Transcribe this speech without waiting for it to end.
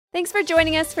Thanks for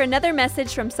joining us for another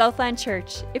message from Southland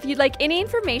Church. If you'd like any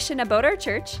information about our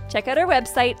church, check out our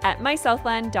website at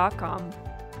mysouthland.com.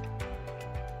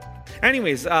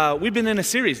 Anyways, we've been in a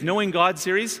series, Knowing God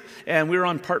series, and we're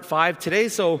on part 5 today.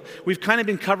 So we've kind of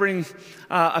been covering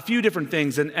a few different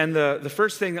things, and the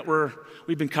first thing that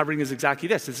we've been covering is exactly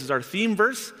this. This is our theme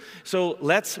verse. So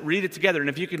let's read it together. And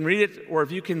if you can read it, or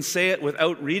if you can say it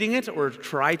without reading it, or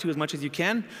try to as much as you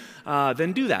can,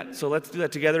 then do that. So let's do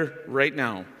that together right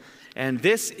now. And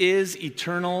this is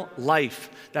eternal life,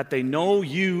 that they know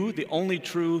you, the only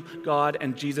true God,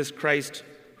 and Jesus Christ,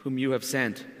 whom you have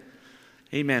sent.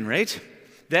 Amen, right?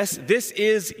 This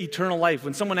is eternal life.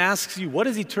 When someone asks you, what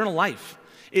is eternal life?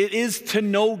 It is to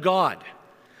know God,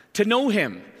 to know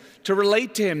Him, to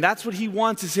relate to Him. That's what He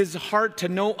wants, is His heart to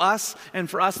know us and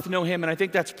for us to know Him. And I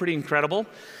think that's pretty incredible.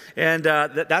 And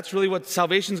that's really what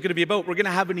salvation is going to be about. We're going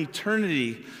to have an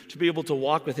eternity to be able to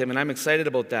walk with Him, and I'm excited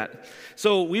about that.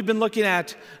 So we've been looking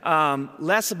at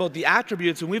less about the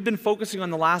attributes, and we've been focusing on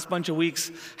the last bunch of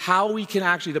weeks how we can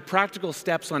actually, the practical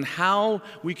steps on how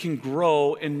we can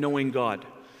grow in knowing God.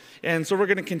 And so we're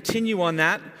going to continue on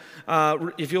that.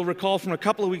 If you'll recall from a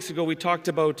couple of weeks ago, we talked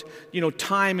about,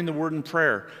 time in the Word and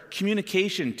prayer,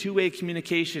 communication, two-way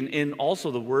communication in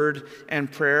also the Word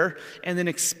and prayer, and then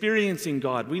experiencing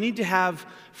God. We need to have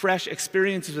fresh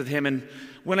experiences with Him. And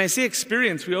when I say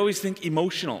experience, we always think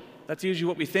emotional. That's usually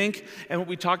what we think. And what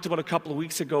we talked about a couple of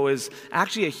weeks ago is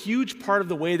actually a huge part of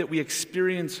the way that we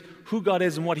experience who God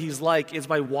is and what He's like is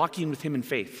by walking with Him in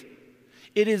faith.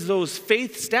 It is those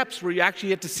faith steps where you actually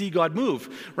get to see God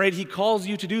move, right? He calls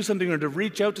you to do something or to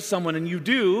reach out to someone, and you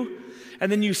do, and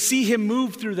then you see Him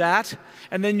move through that,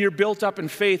 and then you're built up in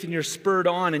faith, and you're spurred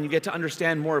on, and you get to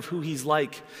understand more of who He's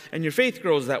like, and your faith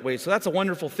grows that way. So that's a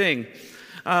wonderful thing.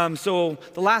 So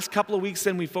the last couple of weeks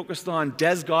then we focused on,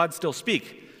 does God still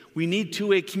speak? We need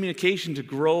two-way communication to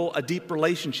grow a deep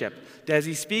relationship. Does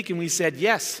He speak? And we said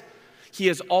yes. He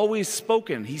has always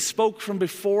spoken. He spoke from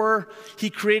before He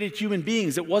created human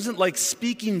beings. It wasn't like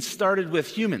speaking started with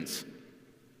humans.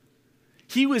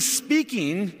 He was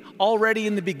speaking already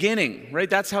in the beginning, right?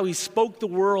 That's how He spoke the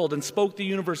world and spoke the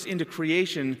universe into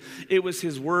creation. It was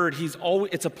His word.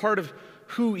 It's a part of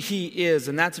who He is,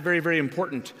 and that's very, very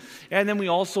important. And then we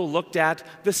also looked at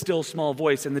the still small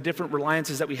voice and the different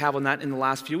reliances that we have on that in the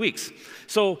last few weeks.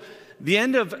 So the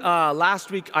end of last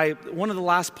week, one of the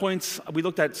last points, we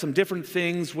looked at some different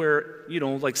things where,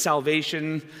 like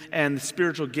salvation and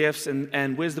spiritual gifts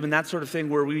and wisdom and that sort of thing,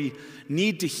 where we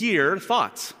need to hear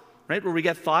thoughts, right? Where we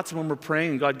get thoughts when we're praying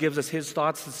and God gives us His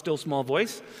thoughts, the still small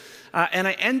voice. And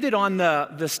I ended on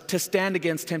the to stand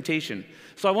against temptation.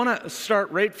 So I want to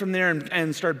start right from there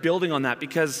and start building on that,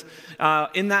 because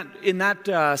in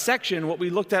that section, what we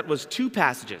looked at was two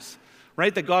passages.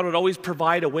 Right, that God would always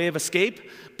provide a way of escape.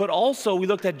 But also we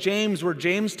looked at James, where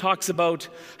James talks about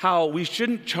how we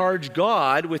shouldn't charge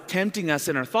God with tempting us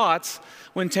in our thoughts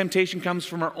when temptation comes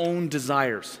from our own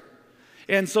desires.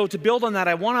 And so to build on that,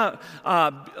 I want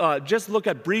to just look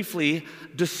at briefly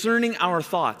discerning our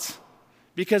thoughts,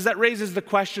 because that raises the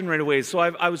question right away. So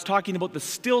I was talking about the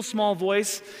still small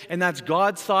voice, and that's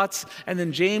God's thoughts. And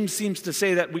then James seems to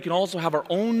say that we can also have our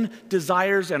own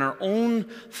desires and our own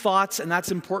thoughts, and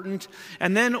that's important.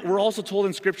 And then we're also told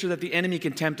in Scripture that the enemy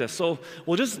can tempt us. So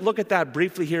we'll just look at that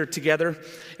briefly here together.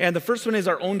 And the first one is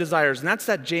our own desires, and that's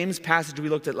that James passage we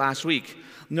looked at last week.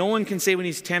 No one can say when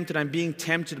he's tempted, I'm being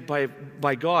tempted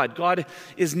by God. God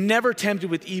is never tempted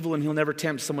with evil, and He'll never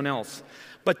tempt someone else.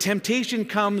 But temptation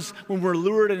comes when we're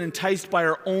lured and enticed by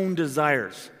our own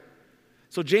desires.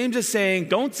 So James is saying,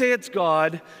 don't say it's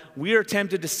God. We are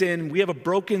tempted to sin. We have a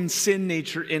broken sin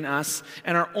nature in us,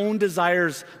 and our own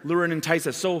desires lure and entice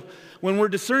us. So when we're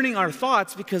discerning our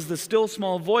thoughts, because the still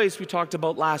small voice we talked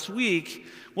about last week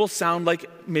will sound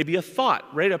like maybe a thought,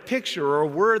 right? A picture or a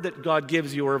word that God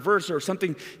gives you, or a verse or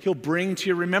something He'll bring to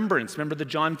your remembrance. Remember the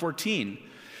John 14.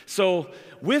 So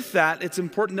with that, it's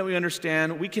important that we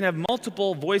understand we can have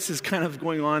multiple voices kind of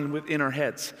going on within our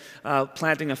heads,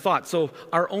 planting a thought. So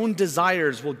our own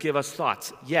desires will give us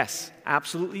thoughts. Yes,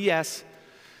 absolutely yes.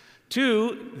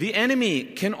 2, the enemy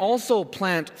can also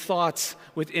plant thoughts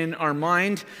within our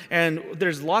mind. And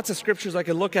there's lots of scriptures I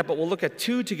could look at, but we'll look at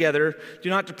 2 together. Do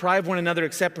not deprive one another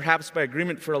except perhaps by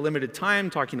agreement for a limited time,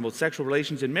 talking about sexual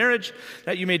relations in marriage,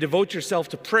 that you may devote yourself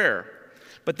to prayer.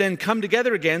 But then come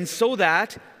together again so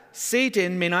that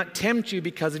Satan may not tempt you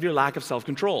because of your lack of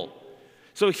self-control.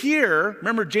 So here,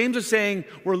 remember, James is saying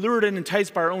we're lured and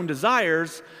enticed by our own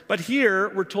desires, but here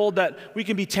we're told that we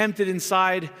can be tempted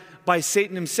inside by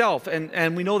Satan himself.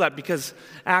 And we know that because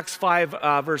Acts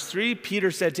 5, verse 3,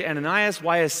 Peter said to Ananias,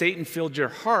 "Why has Satan filled your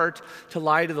heart to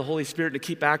lie to the Holy Spirit and to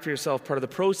keep back for yourself part of the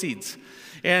proceeds?"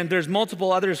 And there's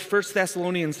multiple others, 1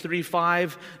 Thessalonians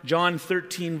 3:5, John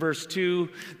 13, verse 2,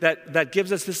 that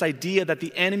gives us this idea that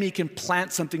the enemy can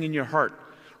plant something in your heart.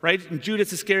 Right? And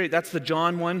Judas Iscariot, that's the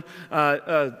John one.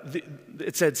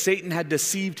 It said Satan had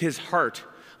deceived his heart.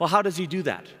 Well, how does he do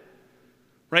that?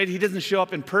 Right? He doesn't show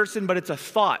up in person, but it's a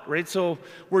thought, right? So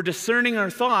we're discerning our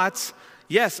thoughts.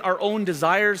 Yes, our own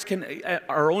desires can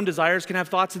have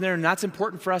thoughts in there, and that's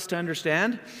important for us to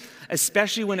understand,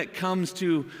 especially when it comes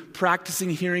to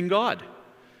practicing hearing God.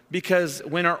 Because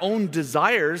when our own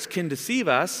desires can deceive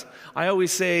us, I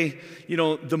always say,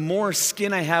 the more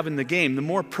skin I have in the game, the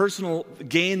more personal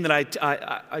gain that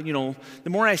the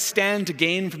more I stand to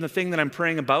gain from the thing that I'm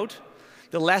praying about,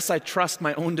 the less I trust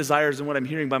my own desires and what I'm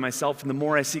hearing by myself, and the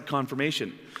more I seek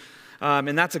confirmation.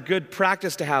 And that's a good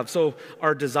practice to have. So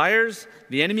our desires,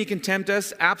 the enemy can tempt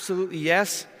us, absolutely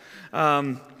yes.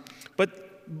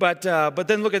 But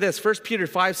then look at this, 1 Peter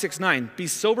 5:6-9. Be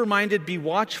sober-minded, be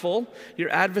watchful. Your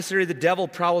adversary, the devil,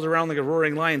 prowls around like a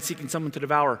roaring lion seeking someone to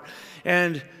devour.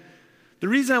 And the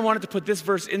reason I wanted to put this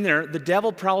verse in there, the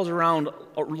devil prowls around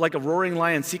like a roaring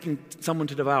lion seeking someone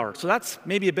to devour. So that's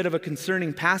maybe a bit of a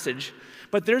concerning passage.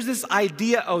 But there's this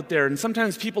idea out there, and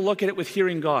sometimes people look at it with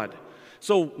hearing God.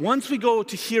 So once we go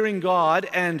to hearing God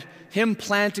and Him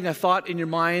planting a thought in your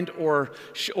mind or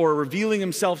revealing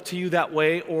Himself to you that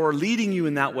way or leading you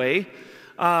in that way,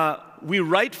 we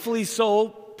rightfully so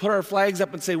put our flags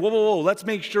up and say, whoa, let's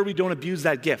make sure we don't abuse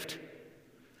that gift.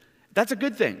 That's a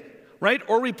good thing, right?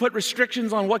 Or we put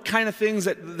restrictions on what kind of things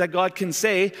that God can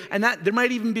say, and that there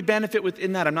might even be benefit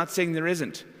within that. I'm not saying there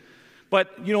isn't.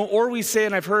 But, or we say,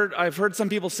 and I've heard some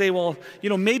people say, well,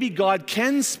 maybe God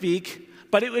can speak,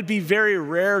 but it would be very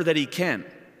rare that He can.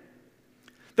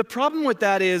 The problem with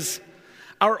that is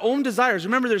our own desires.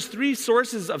 Remember, there's three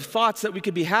sources of thoughts that we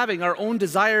could be having, our own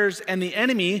desires and the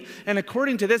enemy. And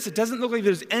according to this, it doesn't look like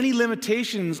there's any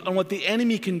limitations on what the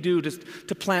enemy can do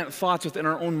to plant thoughts within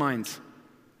our own minds.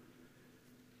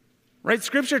 Right?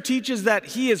 Scripture teaches that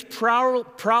he is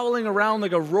prowling around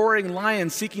like a roaring lion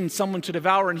seeking someone to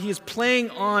devour, and he is playing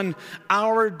on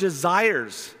our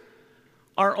desires.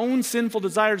 Our own sinful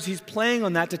desires, he's playing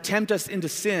on that to tempt us into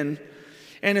sin.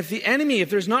 And if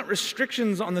there's not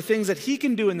restrictions on the things that he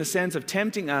can do in the sense of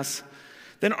tempting us,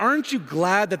 then aren't you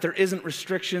glad that there isn't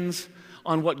restrictions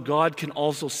on what God can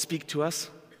also speak to us?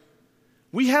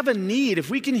 We have a need. If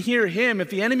we can hear him, if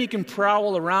the enemy can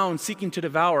prowl around seeking to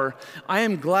devour, I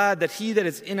am glad that he that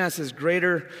is in us is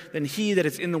greater than he that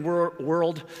is in the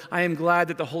world. I am glad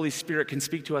that the Holy Spirit can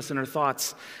speak to us in our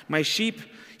thoughts. My sheep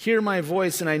hear my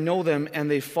voice, and I know them, and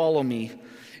they follow me.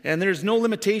 And there's no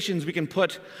limitations we can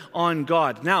put on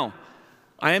God. Now,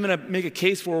 I am going to make a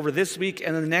case for over this week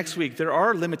and then the next week. There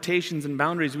are limitations and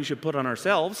boundaries we should put on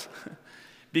ourselves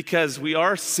because we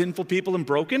are sinful people and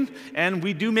broken, and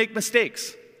we do make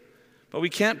mistakes. But we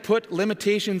can't put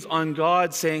limitations on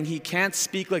God saying he can't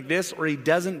speak like this or he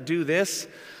doesn't do this.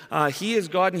 He is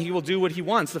God, and he will do what he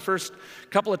wants. The first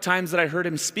couple of times that I heard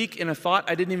him speak in a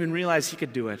thought, I didn't even realize he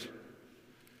could do it.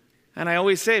 And I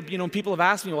always say, people have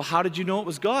asked me, well, how did you know it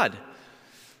was God?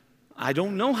 I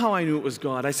don't know how I knew it was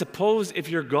God. I suppose if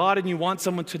you're God and you want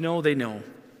someone to know, they know.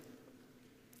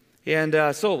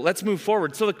 And so let's move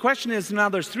forward. So the question is, now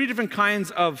there's three different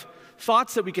kinds of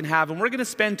thoughts that we can have, and we're going to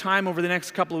spend time over the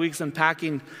next couple of weeks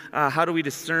unpacking how do we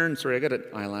discern. Sorry, I got an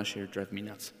eyelash here driving me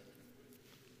nuts.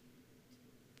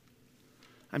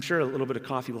 I'm sure a little bit of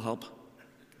coffee will help.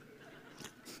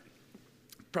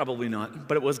 Probably not,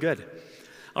 but it was good.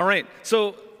 All right,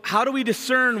 so how do we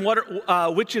discern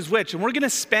which is which? And we're going to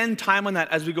spend time on that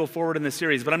as we go forward in the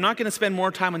series, but I'm not going to spend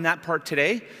more time on that part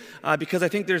today because I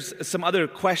think there's some other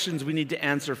questions we need to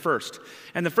answer first.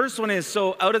 And the first one is,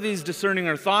 so out of these discerning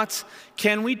our thoughts,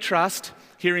 can we trust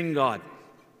hearing God?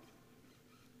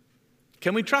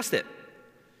 Can we trust it?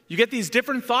 You get these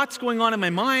different thoughts going on in my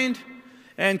mind,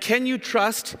 and can you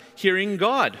trust hearing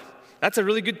God? That's a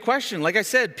really good question. Like I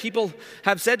said, people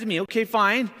have said to me, okay,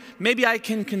 fine, maybe I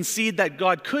can concede that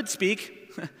God could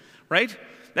speak, right?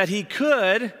 That he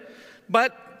could,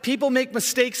 but people make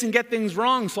mistakes and get things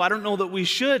wrong, so I don't know that we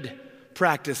should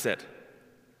practice it.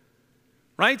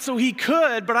 Right? So he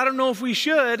could, but I don't know if we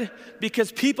should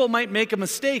because people might make a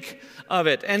mistake of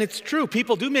it. And it's true,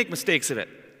 people do make mistakes of it.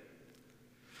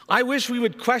 I wish we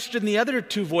would question the other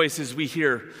two voices we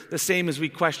hear the same as we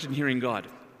question hearing God.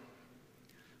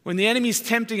 When the enemy's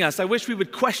tempting us, I wish we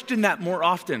would question that more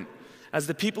often as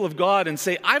the people of God and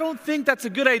say, I don't think that's a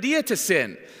good idea to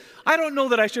sin. I don't know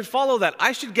that I should follow that.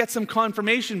 I should get some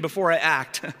confirmation before I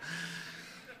act.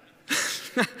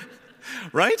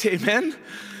 Right? Amen?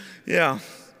 Yeah.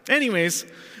 Anyways,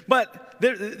 but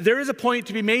there is a point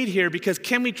to be made here, because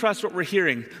can we trust what we're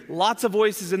hearing? Lots of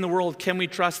voices in the world. Can we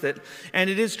trust it? And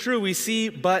it is true. We see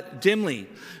but dimly.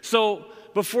 So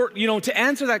before, to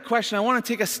answer that question, I want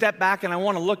to take a step back and I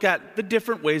want to look at the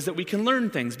different ways that we can learn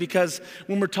things. Because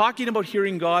when we're talking about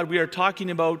hearing God, we are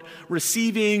talking about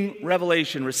receiving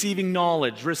revelation, receiving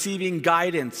knowledge, receiving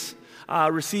guidance,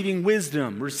 receiving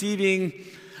wisdom, receiving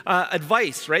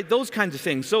advice, right? Those kinds of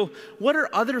things. So what are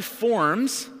other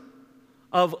forms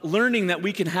of learning that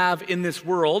we can have in this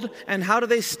world, and how do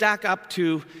they stack up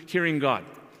to hearing God?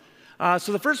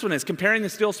 So the first one is comparing the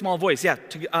still small voice,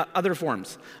 to other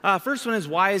forms. First one is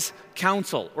wise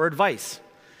counsel or advice.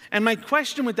 And my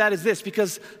question with that is this,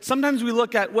 because sometimes we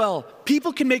look at,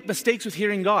 people can make mistakes with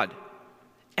hearing God.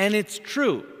 And it's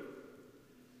true.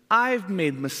 I've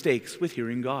made mistakes with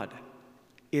hearing God.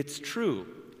 It's true.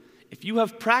 If you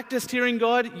have practiced hearing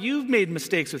God, you've made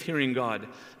mistakes with hearing God.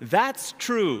 That's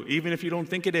true, even if you don't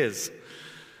think it is.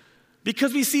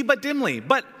 Because we see but dimly.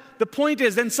 But the point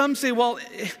is, then some say,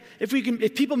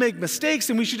 if people make mistakes,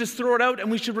 then we should just throw it out and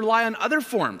we should rely on other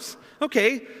forms.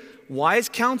 Okay, wise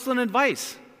counsel and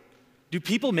advice. Do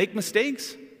people make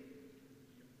mistakes?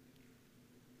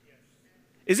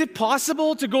 Is it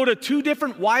possible to go to two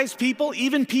different wise people,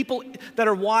 even people that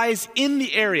are wise in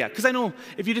the area? Because I know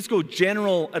if you just go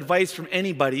general advice from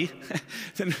anybody,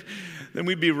 then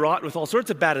we'd be wrought with all sorts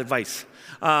of bad advice,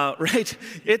 right?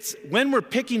 It's when we're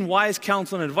picking wise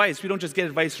counsel and advice, we don't just get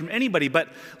advice from anybody. But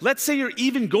let's say you're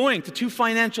even going to two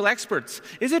financial experts.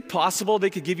 Is it possible they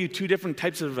could give you two different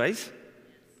types of advice?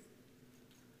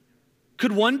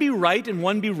 Could one be right and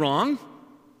one be wrong?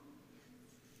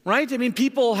 Right? I mean,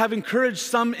 people have encouraged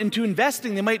some into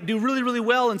investing. They might do really, really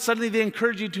well, and suddenly they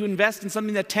encourage you to invest in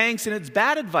something that tanks, and it's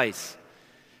bad advice.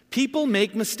 People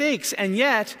make mistakes, and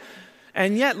yet,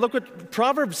 look what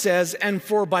Proverbs says, and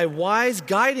for by wise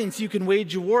guidance you can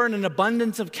wage a war, and an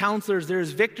abundance of counselors there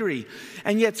is victory.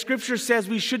 And yet Scripture says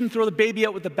we shouldn't throw the baby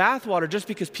out with the bathwater just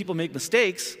because people make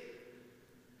mistakes.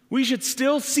 We should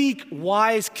still seek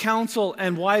wise counsel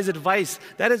and wise advice.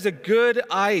 That is a good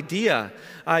idea.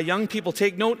 Young people,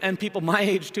 take note, and people my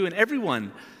age too, and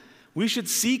everyone. We should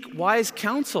seek wise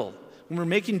counsel when we're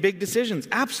making big decisions.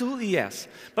 Absolutely, yes.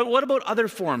 But what about other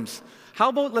forms? How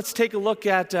about let's take a look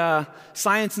at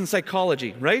science and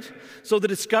psychology, right? So the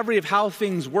discovery of how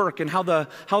things work and how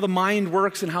the mind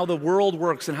works and how the world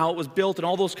works and how it was built and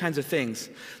all those kinds of things.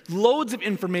 Loads of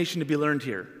information to be learned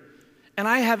here. And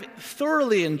I have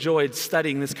thoroughly enjoyed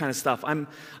studying this kind of stuff. I'm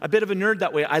a bit of a nerd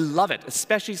that way. I love it,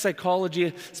 especially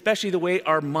psychology, especially the way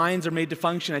our minds are made to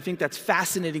function. I think that's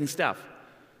fascinating stuff.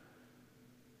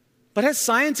 But has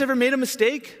science ever made a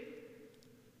mistake?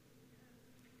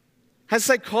 Has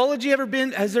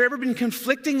there ever been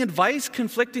conflicting advice,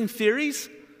 conflicting theories?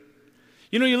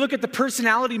 You look at the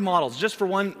personality models, just for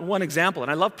one example, and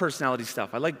I love personality stuff.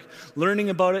 I like learning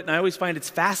about it, and I always find it's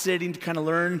fascinating to kind of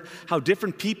learn how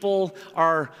different people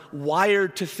are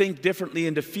wired to think differently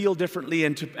and to feel differently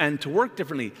and to work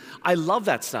differently. I love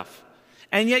that stuff.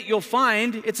 And yet you'll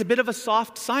find it's a bit of a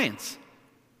soft science.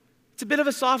 It's a bit of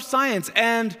a soft science,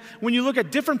 and when you look at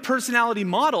different personality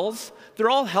models, they're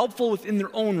all helpful within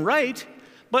their own right,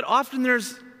 but often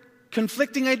there's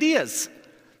conflicting ideas.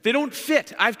 They don't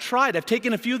fit. I've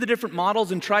taken a few of the different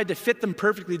models and tried to fit them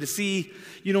perfectly to see,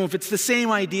 if it's the same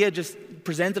idea, just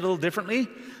presented a little differently.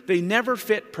 They never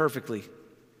fit perfectly.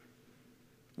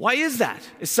 Why is that?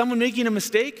 Is someone making a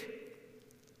mistake?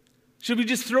 Should we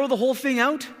just throw the whole thing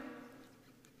out?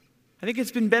 I think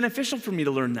it's been beneficial for me to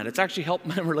learn that. It's actually helped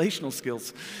my relational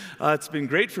skills. It's been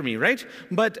great for me, right?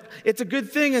 But it's a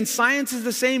good thing, and science is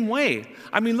the same way.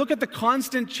 I mean, look at the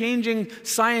constant changing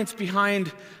science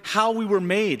behind how we were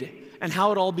made and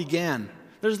how it all began.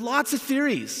 There's lots of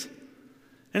theories.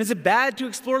 And is it bad to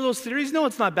explore those theories? No,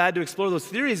 it's not bad to explore those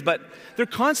theories, but they're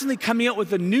constantly coming out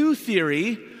with a new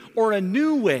theory or a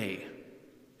new way.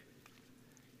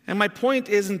 And my point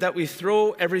isn't that we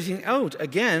throw everything out.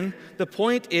 Again, the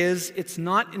point is it's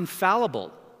not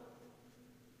infallible.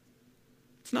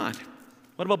 It's not.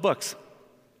 What about books?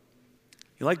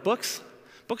 You like books?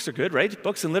 Books are good, right?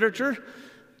 Books and literature.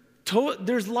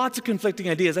 There's lots of conflicting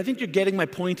ideas. I think you're getting my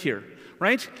point here,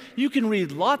 right? You can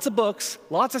read lots of books,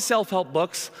 lots of self-help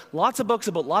books, lots of books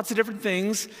about lots of different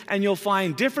things, and you'll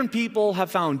find different people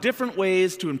have found different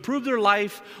ways to improve their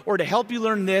life or to help you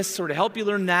learn this or to help you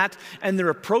learn that, and their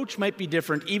approach might be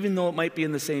different even though it might be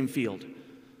in the same field.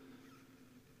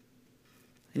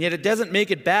 And yet it doesn't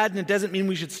make it bad, and it doesn't mean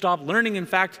we should stop learning. In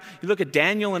fact, you look at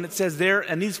Daniel, and it says there,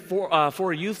 and these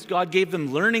four youths, God gave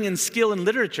them learning and skill in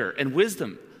literature and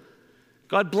wisdom.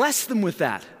 God blessed them with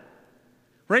that.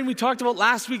 Right? We talked about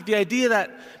last week the idea that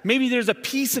maybe there's a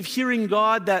piece of hearing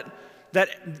God that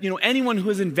anyone who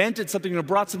has invented something or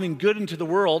brought something good into the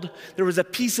world, there was a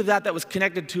piece of that was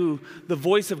connected to the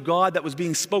voice of God that was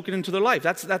being spoken into their life.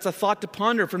 That's a thought to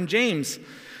ponder from James.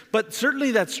 But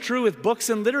certainly that's true with books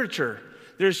and literature.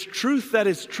 There's truth that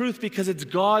is truth because it's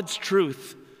God's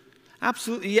truth.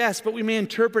 Absolutely, yes, but we may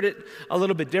interpret it a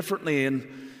little bit differently. And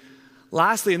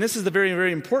lastly, and this is the very,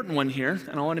 very important one here,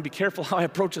 and I want to be careful how I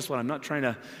approach this one. I'm not trying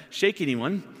to shake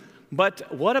anyone.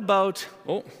 But what about,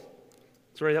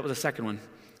 sorry, that was the second one.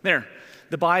 There,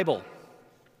 the Bible.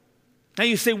 Now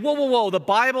you say, whoa, the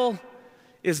Bible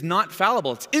is not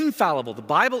fallible. It's infallible. The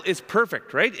Bible is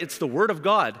perfect, right? It's the Word of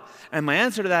God. And my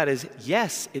answer to that is,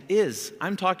 yes, it is.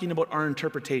 I'm talking about our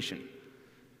interpretation.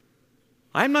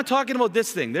 I'm not talking about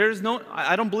this thing.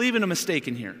 I don't believe in a mistake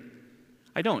in here.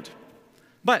 I don't.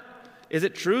 But is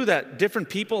it true that different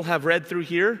people have read through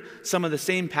here some of the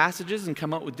same passages and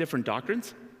come out with different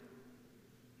doctrines?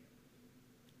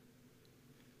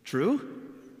 True?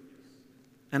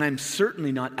 And I'm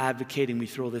certainly not advocating we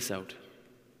throw this out.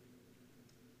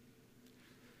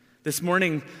 This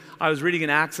morning, I was reading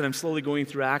in Acts, and I'm slowly going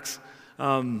through Acts.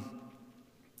 And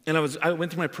I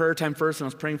went through my prayer time first, and I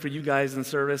was praying for you guys in the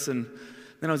service, and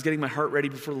then I was getting my heart ready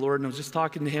before the Lord, and I was just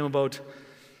talking to him about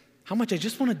how much I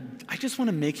just want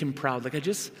to make him proud.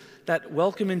 That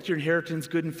welcome into your inheritance,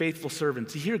 good and faithful servant.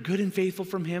 To hear good and faithful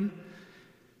from him,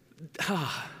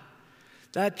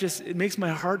 it makes my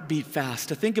heart beat fast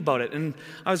to think about it. And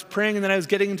I was praying, and then I was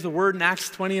getting into the Word in Acts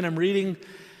 20, and I'm reading,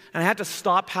 and I had to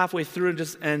stop halfway through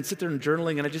and sit there and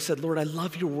journaling, and I just said, Lord, I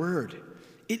love your Word.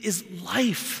 It is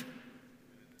life.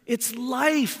 It's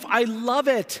life. I love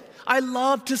it. I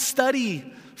love to study.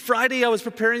 Friday, I was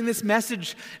preparing this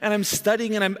message, and I'm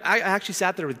studying, and I actually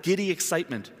sat there with giddy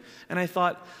excitement. And I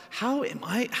thought, how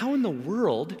in the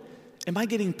world am I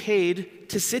getting paid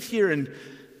to sit here and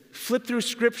flip through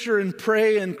Scripture and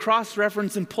pray and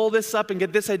cross-reference and pull this up and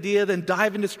get this idea, then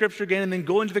dive into Scripture again, and then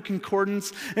go into the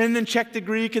concordance, and then check the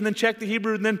Greek, and then check the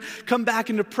Hebrew, and then come back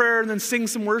into prayer, and then sing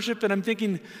some worship, and I'm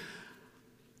thinking,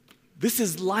 this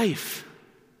is life.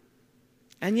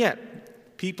 And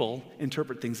yet, people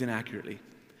interpret things inaccurately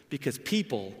because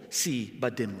people see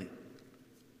but dimly.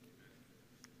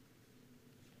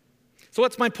 So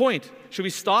what's my point? Should we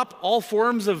stop all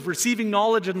forms of receiving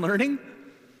knowledge and learning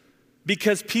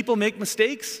because people make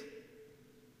mistakes?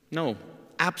 No,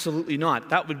 absolutely not.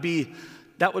 That would be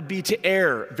to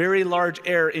err, very large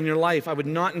error in your life. I would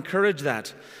not encourage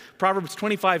that. Proverbs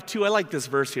 25:2, I like this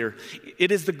verse here.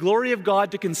 It is the glory of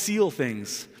God to conceal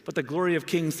things, but the glory of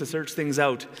kings to search things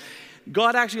out.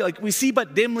 God actually, we see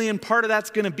but dimly, and part of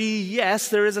that's going to be, yes,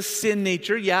 there is a sin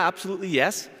nature. Yeah, absolutely,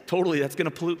 yes. Totally, that's going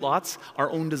to pollute lots. Our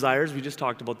own desires, we just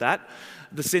talked about that.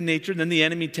 The sin nature, and then the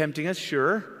enemy tempting us,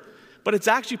 sure. But it's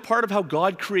actually part of how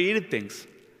God created things.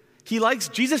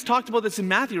 Jesus talked about this in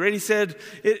Matthew, right? He said,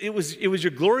 it was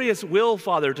your glorious will,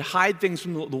 Father, to hide things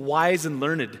from the wise and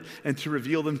learned and to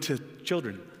reveal them to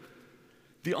children.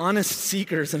 The honest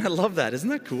seekers, and I love that. Isn't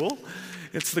that cool?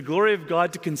 It's the glory of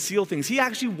God to conceal things. He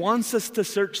actually wants us to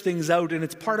search things out, and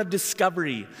it's part of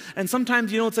discovery. And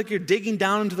sometimes, it's like you're digging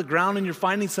down into the ground and you're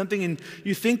finding something, and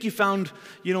you think you found,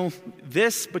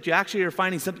 this, but you actually are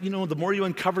finding something. The more you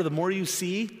uncover, the more you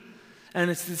see. And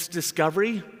it's this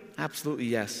discovery. Absolutely,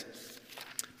 yes.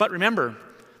 But remember,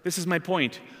 this is my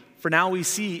point. For now we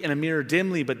see in a mirror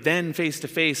dimly, but then face to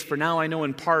face. For now I know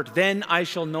in part, then I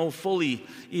shall know fully,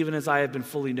 even as I have been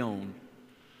fully known.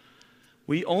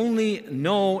 We only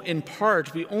know in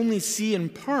part. We only see in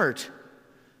part.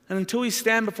 And until we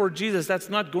stand before Jesus, that's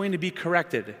not going to be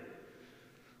corrected.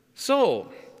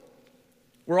 So,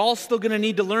 we're all still going to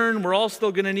need to learn. We're all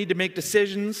still going to need to make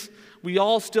decisions. We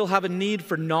all still have a need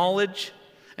for knowledge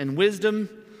and wisdom,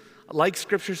 like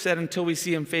Scripture said, until we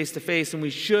see Him face to face, and we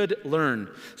should learn.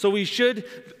 So we should,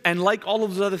 and like all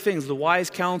of those other things, the wise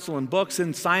counsel and books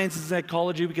and science and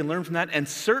psychology, we can learn from that. And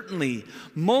certainly,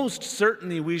 most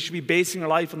certainly, we should be basing our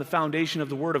life on the foundation of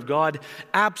the Word of God.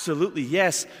 Absolutely,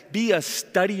 yes. Be a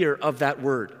studier of that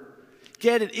Word.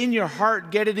 Get it in your heart,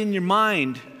 get it in your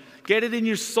mind, get it in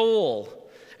your soul.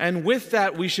 And with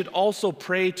that, we should also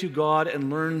pray to God and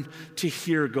learn to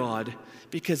hear God,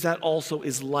 because that also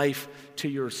is life to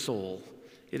your soul.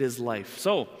 It is life.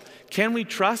 So, can we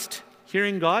trust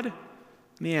hearing God? And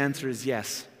the answer is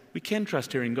yes. We can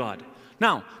trust hearing God.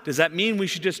 Now, does that mean we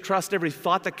should just trust every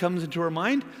thought that comes into our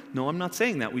mind? No, I'm not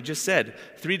saying that. We just said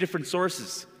 3 different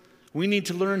sources. We need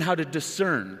to learn how to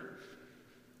discern.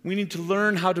 We need to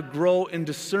learn how to grow in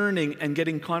discerning and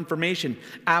getting confirmation.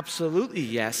 Absolutely,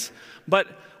 yes. But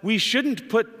we shouldn't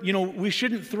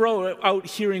throw out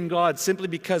hearing God simply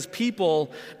because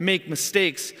people make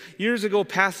mistakes. Years ago,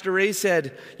 Pastor Ray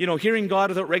said, hearing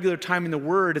God without regular time in the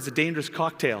Word is a dangerous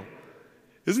cocktail.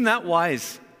 Isn't that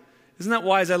wise? Isn't that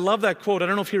wise? I love that quote. I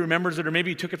don't know if he remembers it or maybe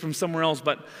he took it from somewhere else,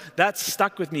 but that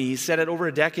stuck with me. He said it over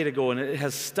a decade ago, and it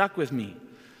has stuck with me.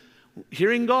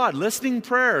 Hearing God, listening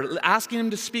prayer, asking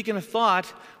Him to speak in a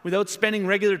thought without spending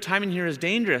regular time in here is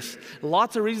dangerous.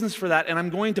 Lots of reasons for that, and I'm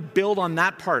going to build on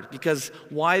that part because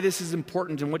why this is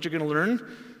important and what you're going to learn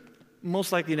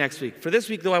most likely next week. For this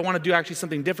week, though, I want to do actually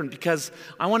something different because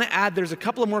I want to add there's a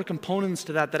couple of more components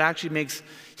to that actually makes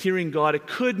hearing God, it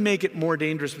could make it more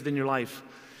dangerous within your life.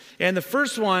 And the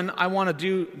first one I want to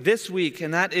do this week,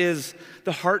 and that is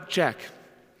the heart check.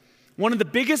 One of the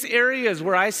biggest areas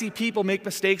where I see people make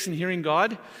mistakes in hearing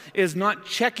God is not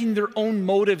checking their own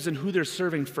motives and who they're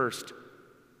serving first.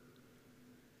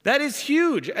 That is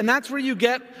huge, and that's where you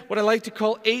get what I like to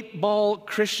call 8-ball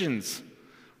Christians,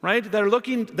 right? That are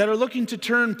looking to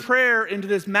turn prayer into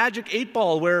this magic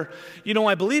 8-ball where,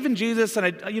 I believe in Jesus and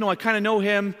I kind of know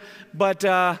Him, but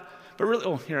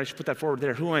really, here, I should put that forward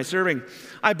there. Who am I serving?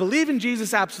 I believe in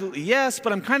Jesus, absolutely, yes,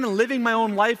 but I'm kind of living my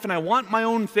own life and I want my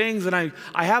own things and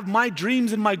I have my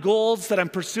dreams and my goals that I'm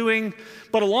pursuing.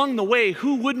 But along the way,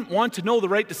 who wouldn't want to know the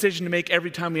right decision to make every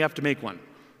time we have to make one?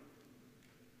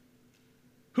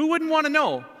 Who wouldn't want to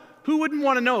know? Who wouldn't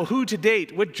want to know who to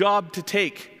date, what job to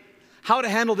take, how to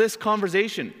handle this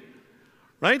conversation,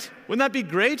 right? Wouldn't that be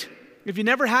great? If you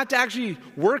never had to actually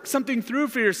work something through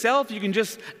for yourself, you can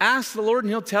just ask the Lord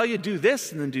and He'll tell you, do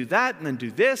this and then do that and then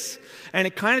do this. And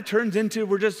it kind of turns into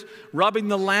we're just rubbing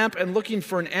the lamp and looking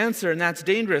for an answer, and that's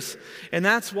dangerous. And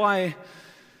that's why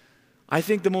I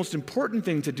think the most important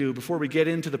thing to do before we get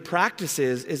into the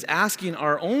practices is asking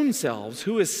our own selves,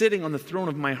 who is sitting on the throne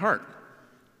of my heart?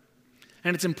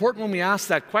 And it's important when we ask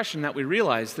that question that we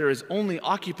realize there is only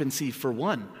occupancy for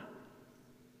one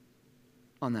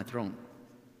on that throne.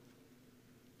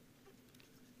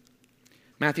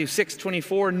 Matthew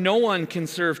 6:24, no one can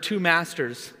serve two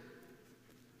masters.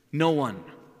 No one.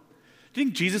 Do you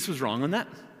think Jesus was wrong on that?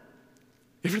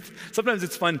 Sometimes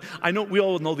it's fun. I know we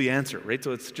all know the answer, right?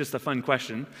 So it's just a fun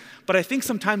question. But I think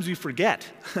sometimes we forget,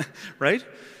 right?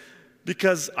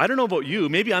 Because I don't know about you,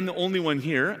 maybe I'm the only one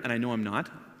here, and I know I'm not.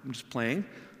 I'm just playing.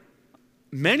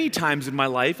 Many times in my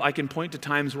life, I can point to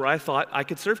times where I thought I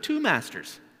could serve two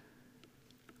masters.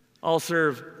 I'll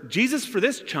serve Jesus for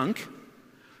this chunk,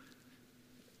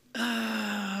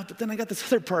 but then I got this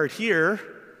other part here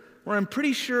where I'm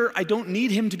pretty sure I don't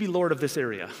need Him to be Lord of this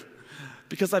area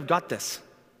because I've got this.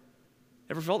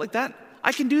 Ever felt like that?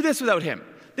 I can do this without Him.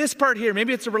 This part here,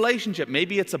 maybe it's a relationship,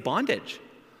 maybe it's a bondage.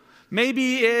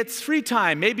 Maybe it's free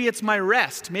time, maybe it's my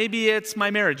rest, maybe it's my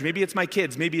marriage, maybe it's my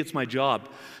kids, maybe it's my job,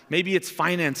 maybe it's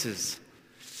finances.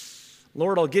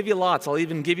 Lord, I'll give you lots, I'll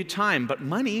even give you time, but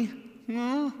money,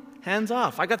 hands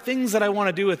off. I got things that I want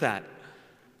to do with that,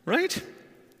 right?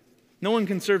 No one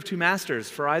can serve two masters,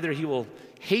 for either he will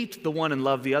hate the one and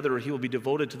love the other, or he will be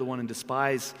devoted to the one and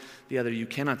despise the other. You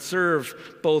cannot serve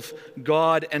both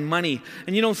God and money.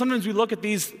 And sometimes we look at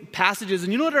these passages,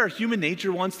 and you know what our human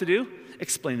nature wants to do?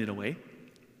 Explain it away.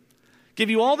 Give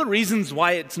you all the reasons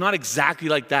why it's not exactly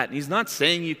like that. And He's not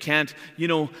saying you can't,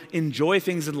 enjoy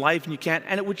things in life and you can't.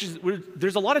 And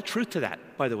there's a lot of truth to that,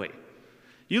 by the way.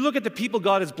 You look at the people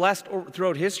God has blessed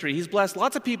throughout history. He's blessed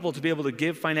lots of people to be able to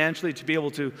give financially, to be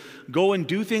able to go and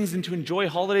do things and to enjoy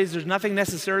holidays. There's nothing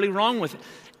necessarily wrong with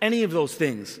any of those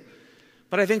things.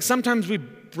 But I think sometimes we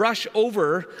brush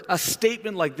over a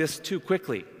statement like this too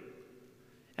quickly.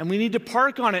 And we need to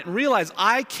park on it and realize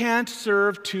I can't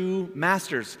serve two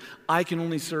masters. I can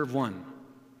only serve one.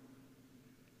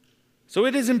 So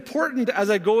it is important as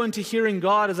I go into hearing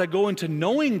God, as I go into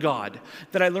knowing God,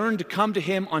 that I learn to come to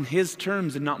Him on His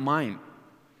terms and not mine.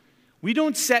 We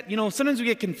don't set, sometimes we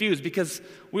get confused because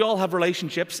we all have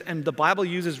relationships and the Bible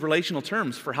uses relational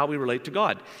terms for how we relate to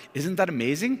God. Isn't that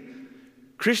amazing?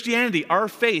 Christianity, our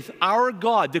faith, our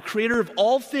God, the creator of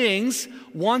all things,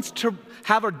 wants to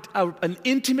have an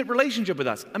intimate relationship with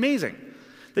us. Amazing.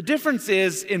 The difference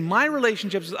is, in my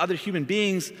relationships with other human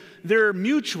beings, they're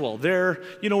mutual. They're,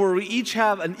 where we each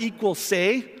have an equal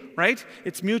say, right?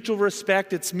 It's mutual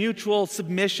respect, it's mutual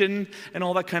submission, and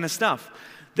all that kind of stuff.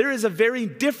 There is a very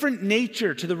different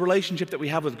nature to the relationship that we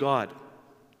have with God.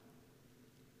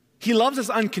 He loves us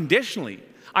unconditionally.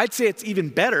 I'd say it's even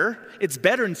better. It's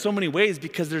better in so many ways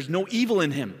because there's no evil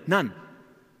in Him. None.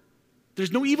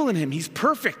 There's no evil in Him. He's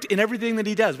perfect in everything that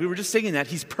He does. We were just singing that.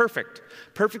 He's perfect.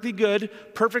 Perfectly good,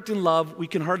 perfect in love. We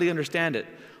can hardly understand it.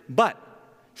 But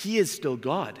He is still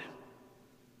God.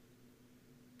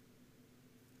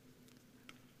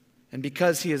 And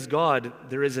because he is God,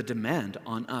 there is a demand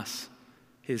on us,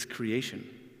 his creation.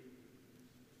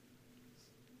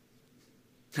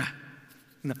 Doesn't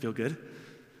that feel good?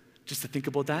 Just to think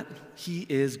about that. He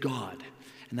is God,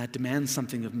 and that demands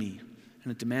something of me,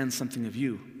 and it demands something of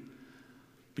you.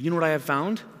 But you know what I have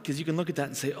found? Because you can look at that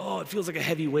and say, oh, it feels like a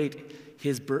heavy weight.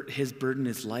 His burden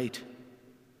is light.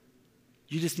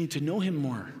 You just need to know him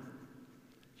more.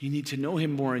 You need to know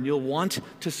him more, and you'll want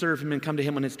to serve him and come to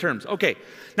him on his terms. Okay,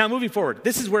 now moving forward,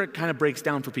 this is where it kind of breaks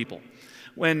down for people.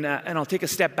 And I'll take a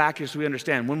step back here so we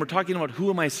understand. When we're talking about who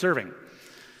am I serving,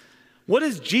 what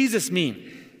does Jesus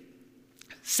mean?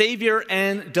 Savior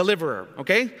and deliverer,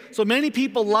 okay? So many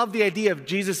people love the idea of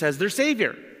Jesus as their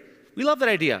Savior. We love that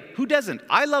idea. Who doesn't?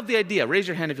 I love the idea. Raise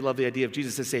your hand if you love the idea of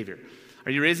Jesus as Savior.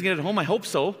 Are you raising it at home? I hope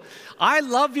so. I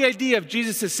love the idea of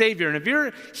Jesus as Savior. And if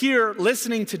you're here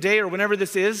listening today or whenever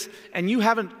this is, and you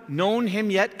haven't known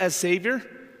him yet as Savior,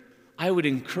 I would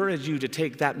encourage you to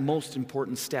take that most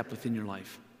important step within your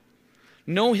life.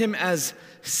 Know him as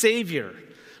Savior.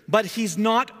 But he's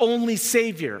not only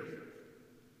Savior.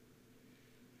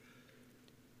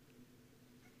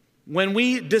 When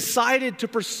we decided to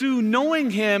pursue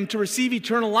knowing him to receive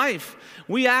eternal life,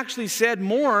 we actually said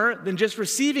more than just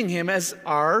receiving him as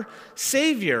our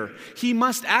Savior. He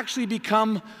must actually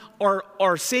become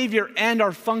our Savior and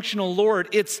our functional Lord.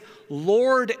 It's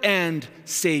Lord and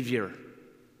Savior.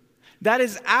 That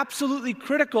is absolutely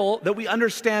critical that we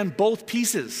understand both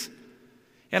pieces.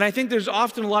 And I think there's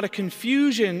often a lot of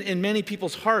confusion in many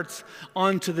people's hearts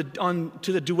onto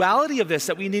the duality of this,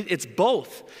 that we need, it's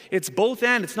both. It's both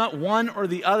and, it's not one or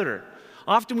the other.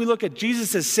 Often we look at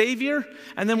Jesus as Savior,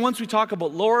 and then once we talk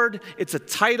about Lord, it's a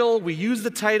title, we use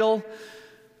the title,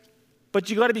 but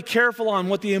you got to be careful on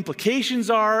what the implications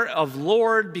are of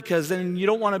Lord, because then you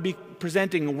don't want to be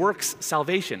presenting works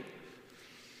salvation.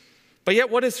 But yet,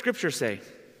 what does Scripture say?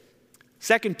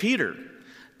 2 Peter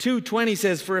 2:20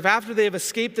 says, for if after they have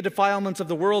escaped the defilements of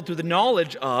the world through the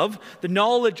knowledge of,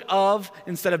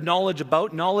 instead of knowledge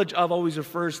about, knowledge of always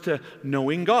refers to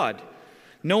knowing God.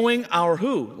 Knowing our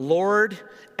who? Lord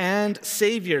and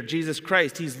Savior, Jesus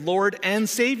Christ. He's Lord and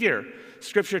Savior.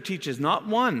 Scripture teaches not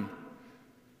one.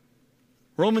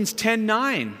 Romans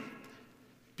 10:9.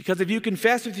 Because if you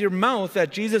confess with your mouth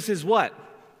that Jesus is what?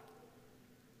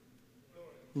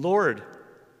 Lord.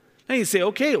 And you say,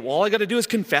 okay, well, all I got to do is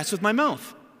confess with my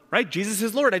mouth. Right? Jesus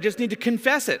is Lord. I just need to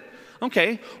confess it.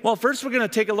 Okay. Well, first we're going to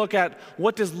take a look at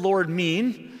what does Lord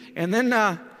mean, and then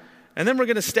we're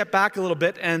going to step back a little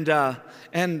bit and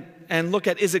look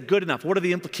at, is it good enough? What are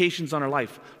the implications on our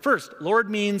life? First, Lord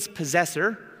means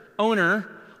possessor, owner,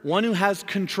 one who has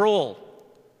control,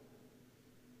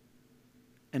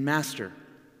 and master.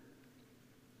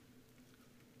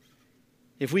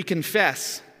 If we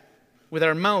confess with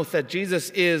our mouth that Jesus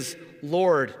is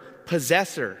Lord,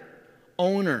 possessor,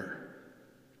 owner,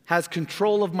 has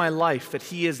control of my life, that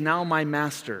he is now my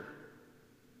master.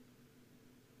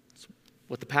 That's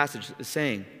what the passage is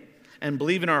saying. And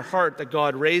believe in our heart that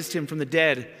God raised him from the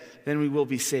dead, then we will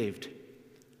be saved.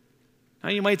 Now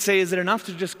you might say, is it enough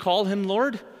to just call him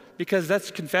Lord? Because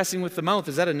that's confessing with the mouth.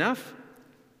 Is that enough?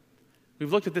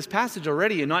 We've looked at this passage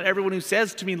already, and not everyone who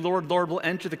says to me, Lord, Lord, will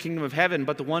enter the kingdom of heaven,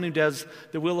 but the one who does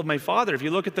the will of my Father. If you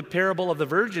look at the parable of the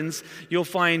virgins, you'll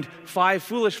find 5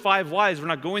 foolish, 5 wise. We're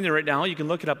not going there right now. You can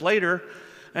look it up later.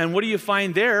 And what do you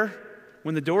find there?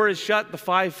 When the door is shut, the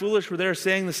 5 foolish were there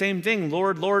saying the same thing,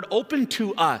 Lord, Lord, open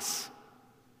to us.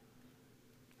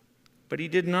 But he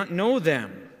did not know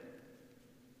them.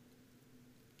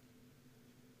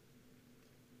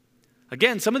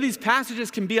 Again, some of these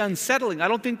passages can be unsettling. I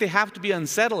don't think they have to be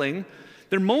unsettling.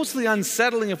 They're mostly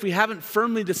unsettling if we haven't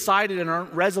firmly decided and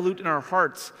aren't resolute in our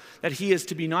hearts that he is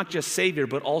to be not just Savior,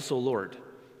 but also Lord.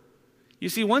 You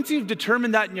see, once you've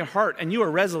determined that in your heart and you are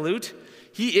resolute,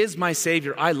 he is my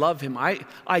Savior. I love him.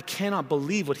 I cannot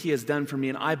believe what he has done for me,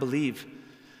 and I believe.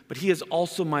 But he is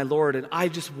also my Lord, and I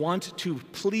just want to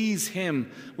please him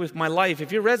with my life.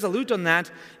 If you're resolute on that,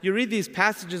 you read these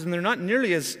passages and they're not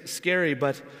nearly as scary,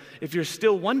 but if you're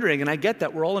still wondering, and I get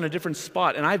that, we're all in a different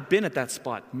spot, and I've been at that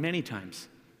spot many times.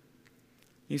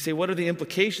 You say, what are the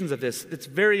implications of this? It's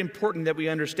very important that we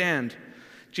understand.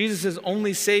 Jesus is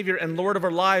only Savior and Lord of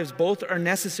our lives. Both are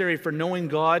necessary for knowing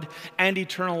God and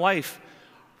eternal life.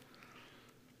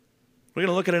 We're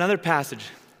going to look at another passage,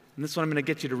 and this one I'm going to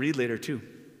get you to read later too,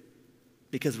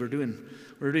 because we're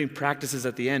doing practices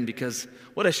at the end, because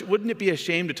wouldn't it be a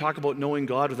shame to talk about knowing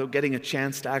God without getting a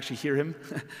chance to actually hear him,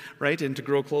 right, and to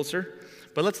grow closer?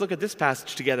 But let's look at this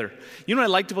passage together. You know what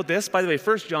I liked about this? By the way,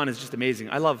 1 John is just amazing.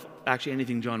 I love actually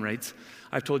anything John writes.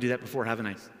 I've told you that before, haven't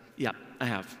I? Yeah, I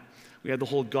have. We had the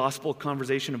whole gospel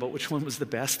conversation about which one was the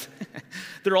best.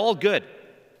 They're all good.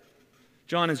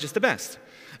 John is just the best.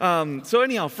 So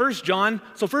anyhow, 1 John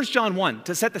 1,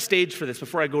 to set the stage for this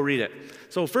before I go read it.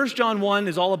 So 1 John 1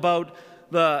 is all about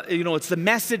it's the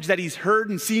message that he's heard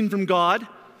and seen from God,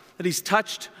 that he's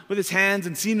touched with his hands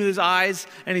and seen with his eyes,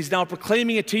 and he's now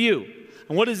proclaiming it to you.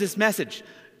 And what is this message?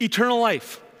 Eternal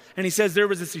life. And he says there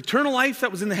was this eternal life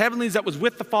that was in the heavenlies that was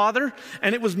with the Father,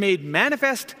 and it was made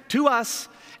manifest to us,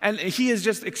 and he is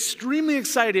just extremely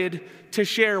excited to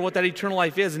share what that eternal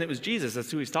life is, and it was Jesus. That's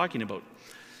who he's talking about.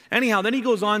 Anyhow, then he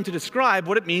goes on to describe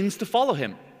what it means to follow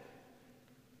him.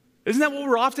 Isn't that what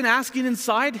we're often asking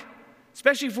inside?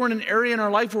 Especially if we're in an area in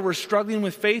our life where we're struggling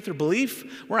with faith or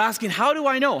belief, we're asking, how do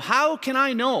I know? How can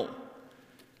I know?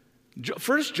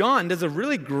 1 John does a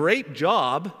really great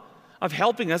job of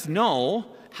helping us know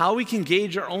how we can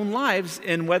gauge our own lives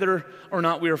in whether or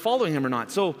not we are following him or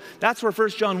not. So that's where 1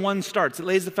 John 1 starts. It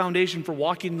lays the foundation for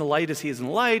walking in the light as he is in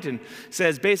the light, and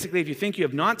says basically if you think you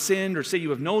have not sinned or say you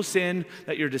have no sin,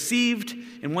 that you're deceived.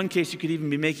 In one case, you could even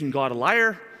be making God a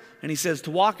liar. And he says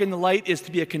to walk in the light is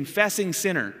to be a confessing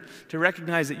sinner, to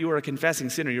recognize that you are a confessing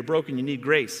sinner. You're broken, you need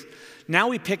grace. Now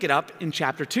we pick it up in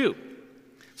chapter 2.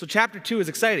 So chapter 2 is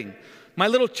exciting. My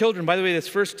little children, by the way, this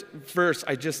first verse,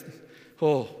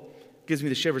 gives me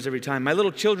the shivers every time. My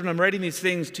little children, I'm writing these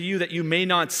things to you that you may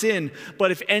not sin. But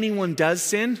if anyone does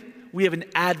sin, we have an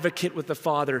advocate with the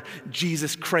Father,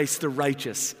 Jesus Christ the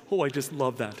righteous. Oh, I just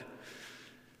love that.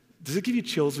 Does it give you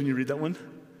chills when you read that one?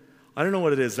 I don't know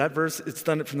what it is. That verse, it's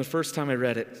done it from the first time I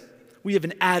read it. We have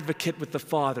an advocate with the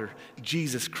Father,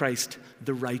 Jesus Christ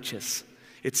the righteous.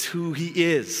 It's who he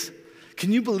is.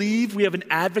 Can you believe we have an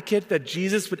advocate, that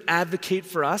Jesus would advocate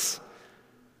for us?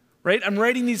 Right? I'm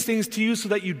writing these things to you so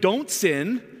that you don't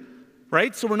sin,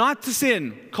 right? So we're not to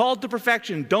sin, called to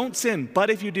perfection, don't sin. But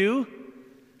if you do,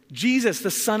 Jesus,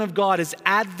 the Son of God, is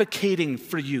advocating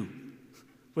for you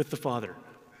with the Father.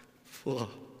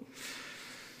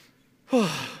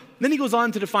 Then he goes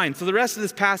on to define. So the rest of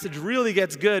this passage really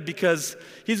gets good because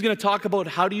he's going to talk about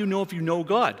how do you know if you know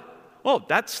God? Oh,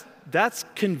 that's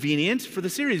convenient for the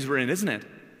series we're in, isn't it?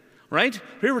 Right?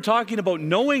 Here we're talking about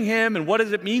knowing him and what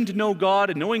does it mean to know God,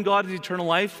 and knowing God is eternal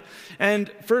life. And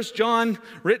 1 John,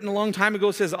 written a long time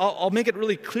ago, says, I'll make it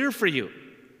really clear for you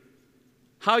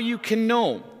how you can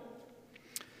know.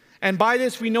 And by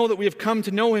this we know that we have come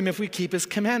to know him if we keep his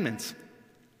commandments.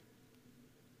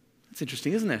 That's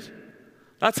interesting, isn't it?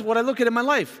 That's what I look at in my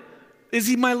life. Is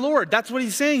he my Lord? That's what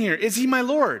he's saying here. Is he my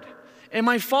Lord? Am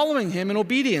I following him in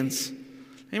obedience?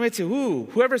 And you might say,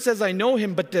 whoever says I know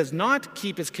him but does not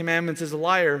keep his commandments is a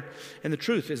liar, and the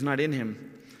truth is not in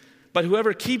him. But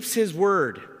whoever keeps his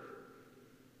word,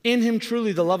 in him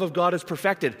truly the love of God is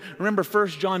perfected. Remember 1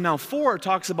 John now 4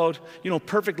 talks about,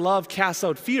 perfect love casts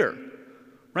out fear.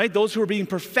 Right? Those who are being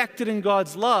perfected in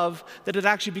God's love, that it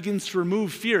actually begins to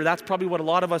remove fear. That's probably what a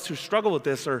lot of us who struggle with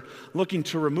this are looking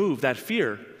to remove, that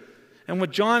fear. And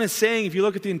what John is saying, if you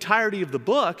look at the entirety of the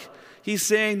book, he's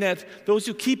saying that those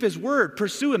who keep his word,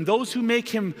 pursue him, those who make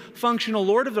him functional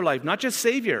Lord of their life, not just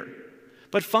Savior,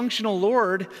 but functional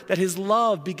Lord, that his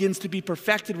love begins to be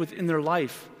perfected within their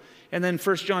life. And then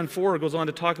 1 John 4 goes on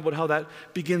to talk about how that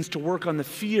begins to work on the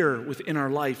fear within our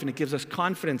life, and it gives us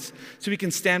confidence so we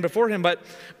can stand before him. But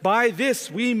by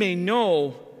this we may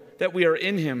know that we are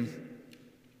in him.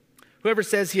 Whoever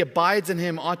says he abides in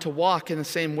him ought to walk in the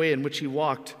same way in which he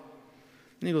walked.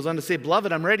 And he goes on to say,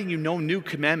 Beloved, I'm writing you no new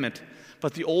commandment,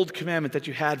 but the old commandment that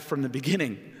you had from the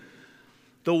beginning.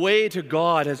 The way to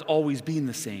God has always been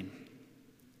the same.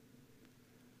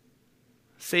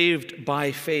 Saved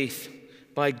by faith,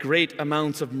 by great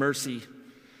amounts of mercy,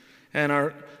 and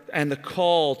the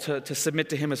call to submit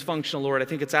to him as functional Lord. I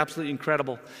think it's absolutely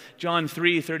incredible. John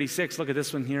 3:36, look at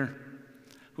this one here.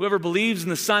 Whoever believes in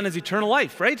the Son has eternal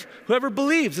life, right? Whoever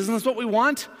believes, isn't this what we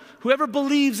want? Whoever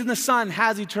believes in the Son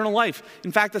has eternal life.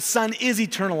 In fact, the Son is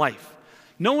eternal life.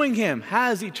 Knowing him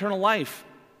has eternal life.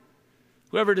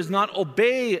 Whoever does not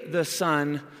obey the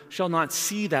Son shall not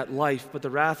see that life, but the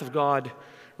wrath of God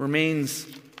remains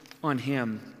on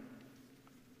him.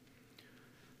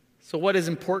 So what is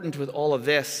important with all of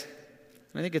this?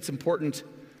 I think it's important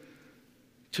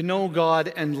to know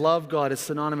God and love God is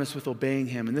synonymous with obeying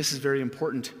him. And this is very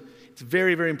important. It's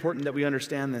very, very important that we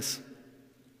understand this.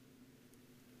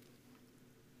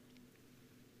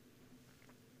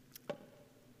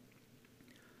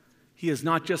 He is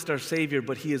not just our Savior,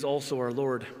 but he is also our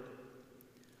Lord.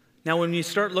 Now, when you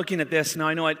start looking at this, now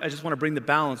I know I just want to bring the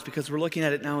balance, because we're looking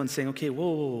at it now and saying, okay,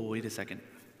 whoa, wait a second.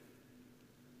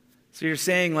 So you're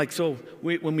saying,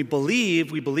 when we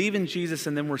believe in Jesus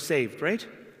and then we're saved, right?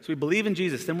 So we believe in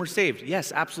Jesus, then we're saved.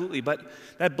 Yes, absolutely. But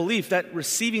that belief, that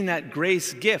receiving that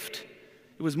grace gift,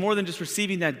 it was more than just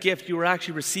receiving that gift. You were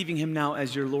actually receiving him now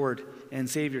as your Lord and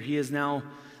Savior. He is now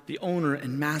the owner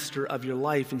and master of your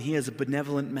life, and he is a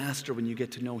benevolent master when you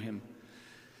get to know him.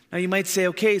 Now you might say,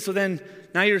 okay, so then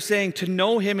now you're saying to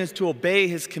know him is to obey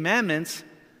his commandments,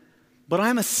 but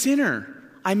I'm a sinner.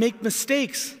 I make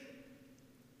mistakes.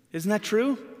 Isn't that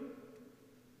true?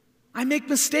 I make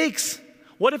mistakes.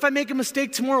 What if I make a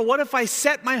mistake tomorrow? What if I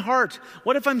set my heart?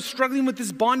 What if I'm struggling with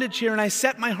this bondage here and I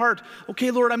set my heart,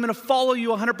 okay, Lord, I'm going to follow you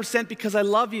 100% because I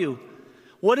love you.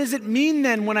 What does it mean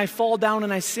then when I fall down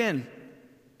and I sin?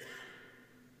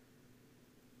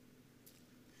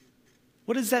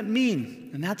 What does that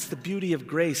mean? And that's the beauty of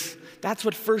grace. That's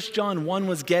what 1 John 1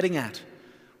 was getting at,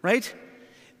 right?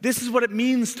 This is what it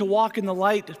means to walk in the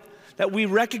light, that we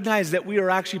recognize that we are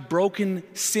actually broken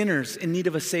sinners in need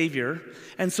of a Savior.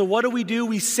 And so what do?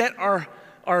 We set our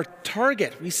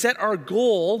target. We set our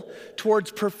goal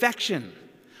towards perfection.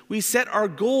 We set our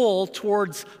goal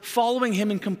towards following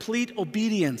him in complete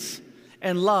obedience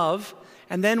and love.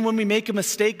 And then when we make a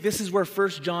mistake, this is where 1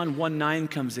 John 1:9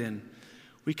 comes in.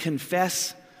 We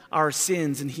confess our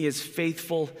sins, and he is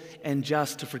faithful and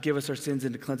just to forgive us our sins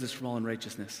and to cleanse us from all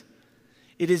unrighteousness.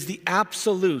 It is the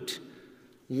absolute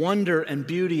wonder and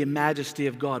beauty and majesty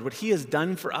of God. What he has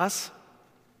done for us,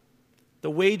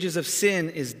 the wages of sin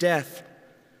is death,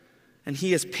 and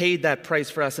he has paid that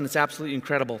price for us, and it's absolutely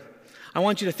incredible. I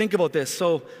want you to think about this.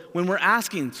 So when we're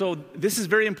asking, so this is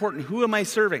very important, who am I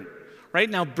serving? Right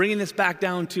now, bringing this back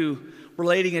down to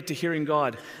relating it to hearing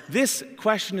God. This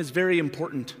question is very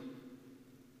important.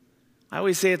 I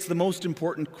always say it's the most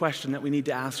important question that we need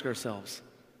to ask ourselves.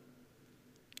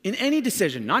 In any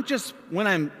decision, not just when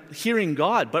I'm hearing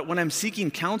God, but when I'm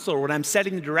seeking counsel or when I'm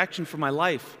setting the direction for my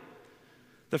life,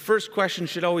 the first question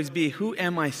should always be, who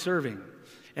am I serving?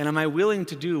 And am I willing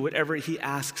to do whatever he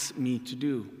asks me to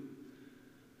do?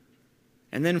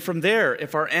 And then from there,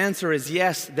 if our answer is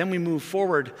yes, then we move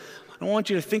forward. I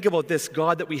want you to think about this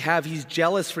God that we have. He's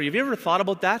jealous for you. Have you ever thought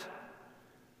about that?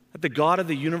 That the God of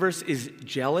the universe is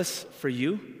jealous for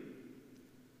you?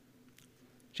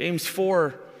 James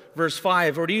 4, verse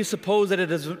 5, or do you suppose that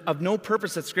it is of no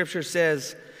purpose that Scripture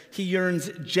says he yearns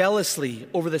jealously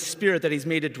over the Spirit that he's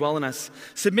made to dwell in us?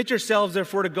 Submit yourselves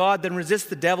therefore to God, then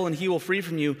resist the devil and he will flee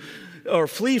from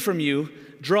you.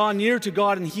 Draw near to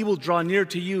God and he will draw near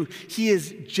to you. He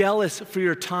is jealous for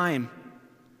your time.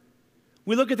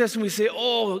 We look at this and we say,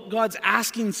 oh, God's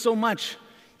asking so much.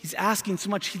 He's asking so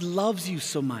much. He loves you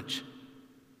so much.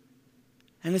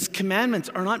 And his commandments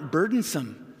are not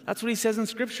burdensome. That's what he says in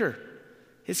Scripture.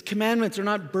 His commandments are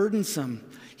not burdensome.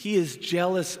 He is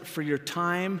jealous for your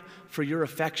time, for your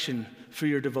affection, for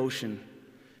your devotion,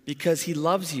 because he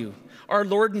loves you. Our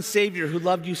Lord and Savior, who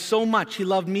loved you so much, he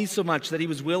loved me so much that he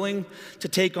was willing to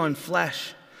take on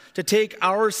flesh, to take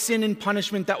our sin and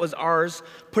punishment that was ours,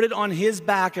 put it on his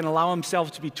back and allow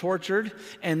himself to be tortured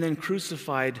and then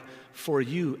crucified for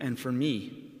you and for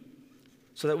me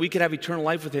so that we could have eternal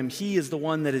life with him. He is the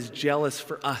one that is jealous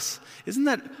for us. Isn't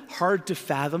that hard to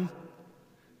fathom?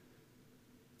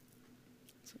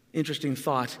 Interesting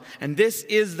thought. And this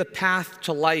is the path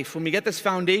to life. When we get this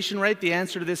foundation right, the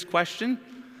answer to this question,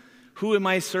 who am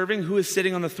I serving? Who is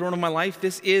sitting on the throne of my life?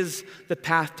 This is the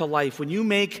path to life. When you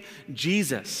make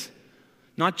Jesus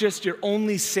not just your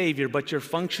only Savior, but your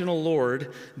functional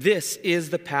Lord, this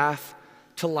is the path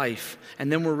to life.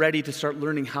 And then we're ready to start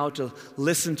learning how to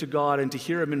listen to God and to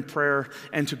hear him in prayer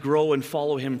and to grow and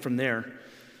follow him from there.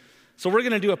 So we're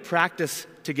going to do a practice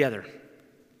together.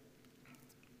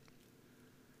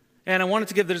 And I wanted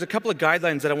to there's a couple of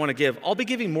guidelines that I want to give. I'll be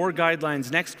giving more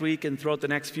guidelines next week and throughout the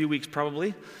next few weeks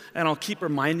probably. And I'll keep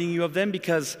reminding you of them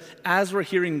because as we're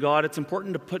hearing God, it's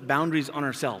important to put boundaries on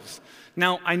ourselves.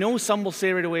 Now, I know some will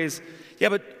say right away yeah,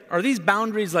 but are these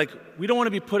boundaries like, we don't want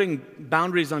to be putting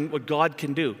boundaries on what God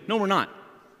can do? No, we're not.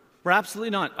 We're absolutely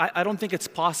not. I don't think it's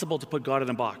possible to put God in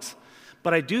a box.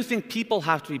 But I do think people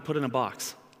have to be put in a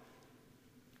box.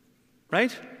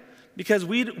 Right? Because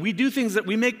we do things that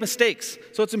we make mistakes.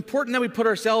 So it's important that we put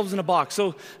ourselves in a box.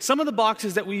 So some of the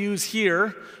boxes that we use here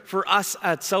for us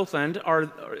at Southland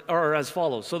are as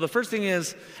follows. So the first thing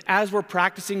is, as we're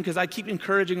practicing, because I keep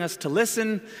encouraging us to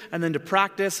listen and then to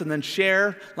practice and then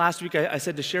share. Last week I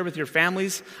said to share with your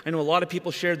families. I know a lot of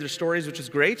people shared their stories, which is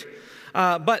great.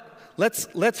 But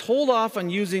let's hold off on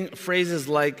using phrases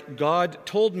like God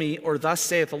told me or thus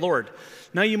saith the Lord.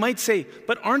 Now you might say,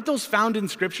 but aren't those found in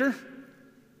Scripture?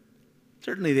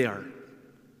 Certainly they are.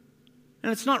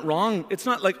 And it's not wrong. It's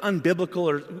not like unbiblical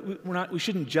or we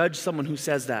shouldn't judge someone who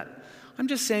says that. I'm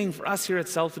just saying for us here at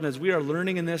Southland, as we are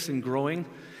learning in this and growing,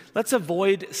 Let's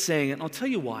avoid saying it, and I'll tell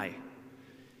you why.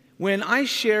 When I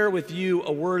share with you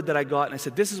a word that I got and I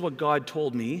said, this is what God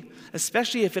told me,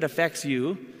 especially if it affects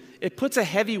you, it puts a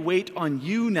heavy weight on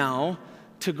you now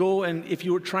to go and if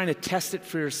you were trying to test it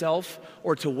for yourself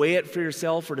or to weigh it for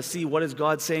yourself or to see what is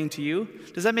God saying to you.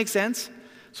 Does that make sense?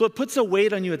 So it puts a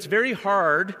weight on you. It's very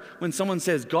hard when someone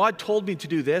says, God told me to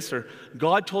do this or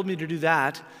God told me to do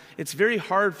that. It's very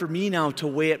hard for me now to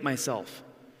weigh it myself.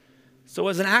 So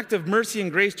as an act of mercy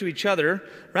and grace to each other,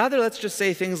 rather let's just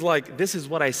say things like, this is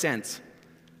what I sense.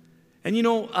 And you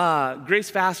know, Grace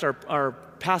Fast, our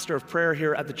pastor of prayer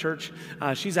here at the church,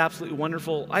 she's absolutely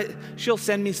wonderful. She'll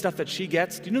send me stuff that she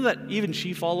gets. Do you know that even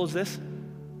she follows this?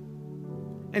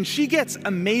 And she gets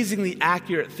amazingly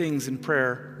accurate things in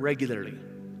prayer regularly.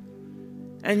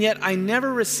 And yet I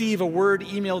never receive a word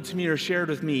emailed to me or shared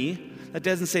with me that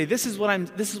doesn't say, this is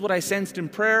what I sensed in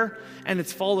prayer, and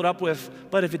it's followed up with,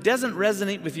 but if it doesn't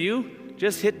resonate with you,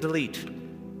 just hit delete.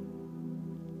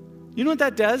 You know what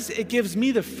that does? It gives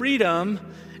me the freedom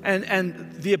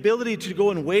and the ability to go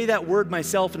and weigh that word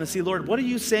myself and to see, Lord, what are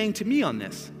you saying to me on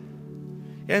this?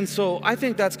 And so I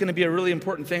think that's going to be a really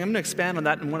important thing. I'm going to expand on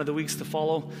that in one of the weeks to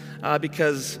follow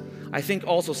because I think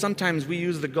also sometimes we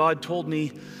use the God told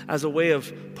me as a way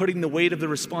of putting the weight of the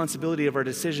responsibility of our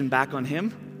decision back on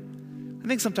Him. I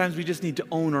think sometimes we just need to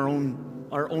own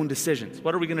our own decisions.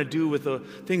 What are we going to do with the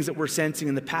things that we're sensing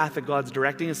in the path that God's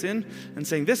directing us in and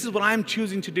saying, this is what I'm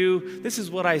choosing to do. This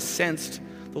is what I sensed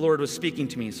the Lord was speaking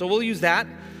to me. So we'll use that.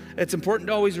 It's important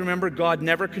to always remember God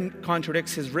never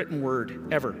contradicts His written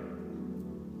word, ever.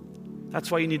 That's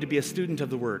why you need to be a student of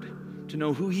the word, to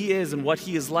know who He is and what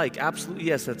He is like. Absolutely,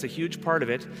 yes, that's a huge part of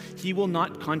it. He will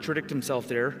not contradict Himself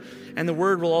there. And the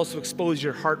word will also expose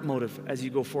your heart motive as you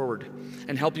go forward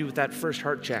and help you with that first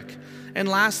heart check. And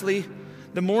lastly,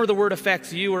 the more the word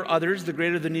affects you or others, the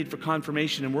greater the need for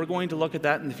confirmation. And we're going to look at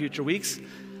that in the future weeks.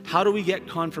 How do we get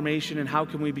confirmation and how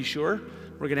can we be sure?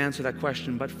 We're going to answer that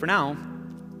question. But for now,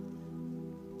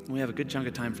 we have a good chunk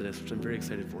of time for this, which I'm very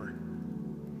excited for.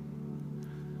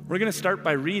 We're going to start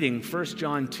by reading 1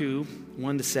 John 2,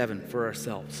 1-7 for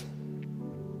ourselves.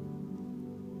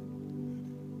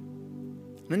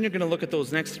 Then you're going to look at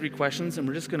those next 3 questions, and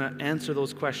we're just going to answer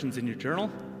those questions in your journal.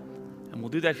 And we'll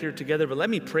do that here together, but let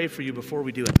me pray for you before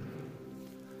we do it.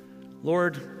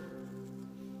 Lord,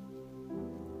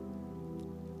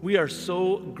 we are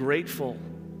so grateful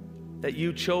that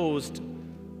you chose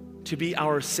to be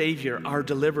our Savior, our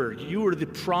deliverer. You are the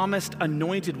promised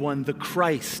anointed one, the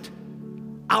Christ,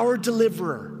 our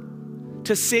deliverer,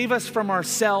 to save us from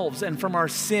ourselves and from our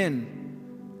sin.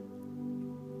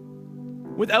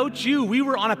 Without you, we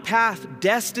were on a path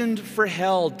destined for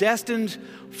hell, destined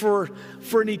for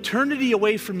an eternity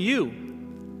away from you.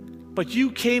 But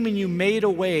you came and you made a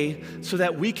way so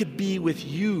that we could be with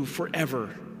you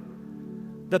forever.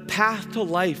 The path to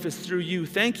life is through you.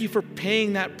 Thank you for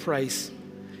paying that price.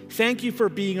 Thank you for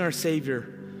being our Savior.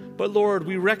 But Lord,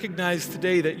 we recognize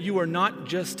today that you are not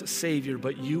just Savior,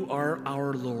 but you are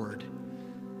our Lord.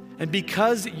 And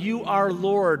because you are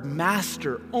Lord,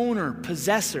 Master, Owner,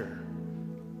 Possessor,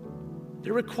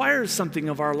 it requires something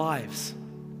of our lives.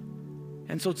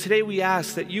 And so today we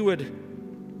ask that you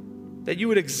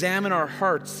would examine our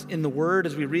hearts in the Word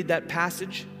as we read that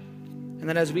passage, and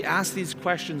that as we ask these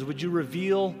questions, would you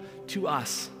reveal to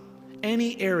us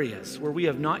any areas where we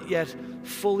have not yet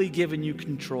fully given you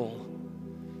control.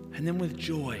 And then with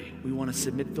joy, we want to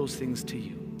submit those things to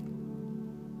you.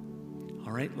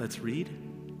 All right, let's read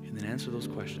and then answer those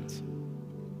questions.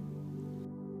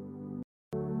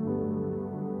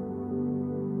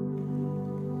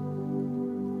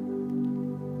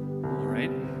 All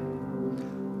right.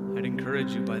 I'd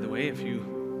encourage you, by the way, if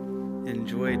you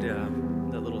enjoyed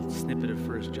the little snippet of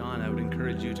 1 John, I would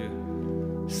encourage you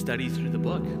to study through the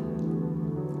book.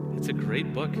 It's a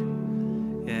great book,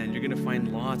 and you're going to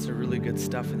find lots of really good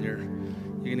stuff in there.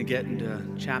 You're going to get into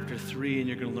chapter 3, and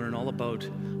you're going to learn all about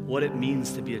what it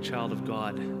means to be a child of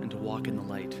God and to walk in the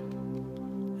light.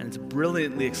 And it's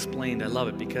brilliantly explained. I love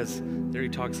it because there he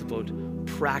talks about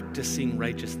practicing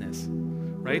righteousness,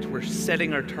 right? We're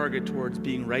setting our target towards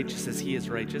being righteous as he is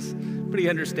righteous, but he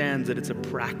understands that it's a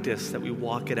practice, that we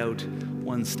walk it out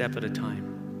one step at a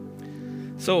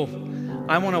time. So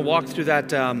I want to walk through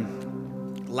that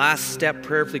last step,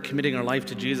 prayerfully committing our life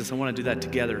to Jesus. I want to do that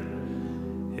together.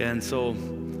 And so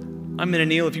I'm going to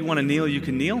kneel. If you want to kneel, you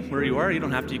can kneel where you are. You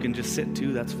don't have to. You can just sit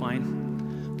too. That's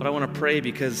fine. But I want to pray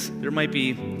because there might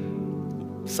be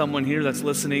someone here that's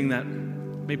listening that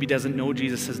maybe doesn't know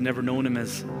Jesus, has never known him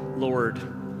as Lord.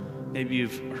 Maybe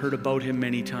you've heard about him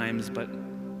many times, but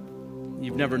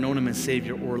you've never known him as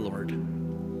Savior or Lord.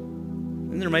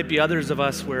 And there might be others of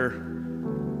us where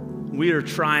we are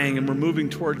trying and we're moving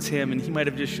towards him, and he might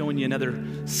have just shown you another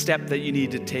step that you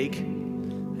need to take.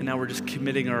 And now we're just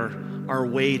committing our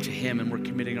way to him, and we're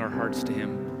committing our hearts to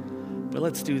him. But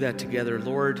let's do that together.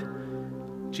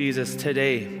 Lord Jesus,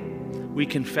 today we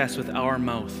confess with our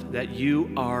mouth that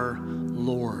you are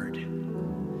Lord.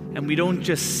 And we don't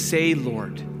just say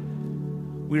Lord.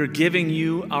 We are giving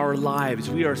you our lives.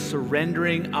 We are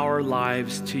surrendering our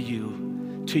lives to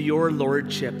you, to your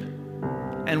lordship.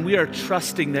 And we are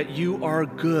trusting that you are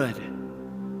good.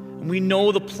 And we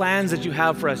know the plans that you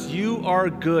have for us. You are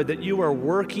good, that you are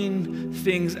working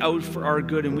things out for our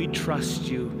good, and we trust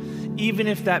you. Even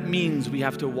if that means we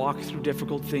have to walk through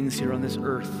difficult things here on this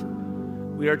earth,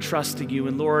 we are trusting you.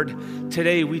 And Lord,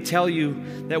 today we tell you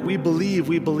that we believe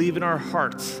in our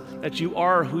hearts that you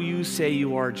are who you say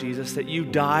you are, Jesus, that you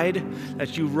died,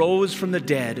 that you rose from the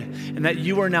dead, and that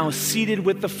you are now seated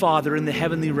with the Father in the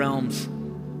heavenly realms.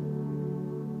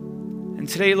 And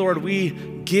today, Lord, we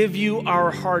give you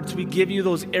our hearts. We give you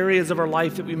those areas of our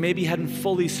life that we maybe hadn't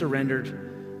fully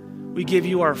surrendered. We give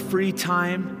you our free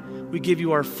time. We give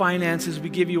you our finances. We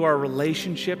give you our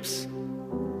relationships,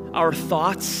 our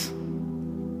thoughts,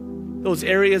 those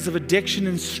areas of addiction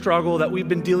and struggle that we've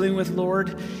been dealing with, Lord,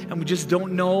 and we just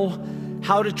don't know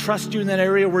how to trust you in that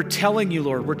area. We're telling you,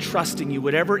 Lord, we're trusting you.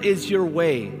 Whatever is your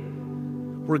way,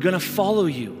 we're going to follow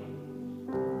you.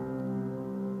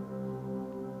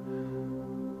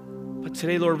 But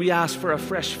today, Lord, we ask for a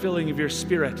fresh filling of your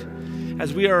Spirit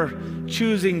as we are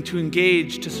choosing to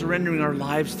engage, to surrendering our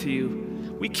lives to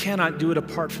you. We cannot do it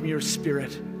apart from your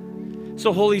Spirit.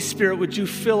 So, Holy Spirit, would you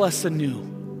fill us anew?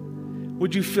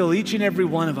 Would you fill each and every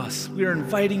one of us? We are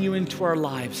inviting you into our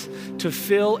lives to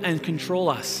fill and control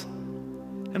us.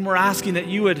 And we're asking that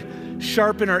you would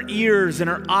sharpen our ears and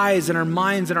our eyes and our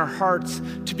minds and our hearts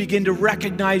to begin to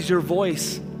recognize your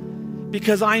voice.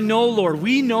 Because I know, Lord,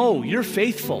 we know you're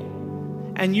faithful.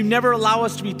 And you never allow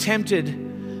us to be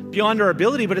tempted beyond our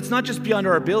ability. But it's not just beyond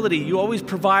our ability. You always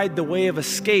provide the way of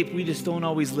escape. We just don't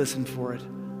always listen for it.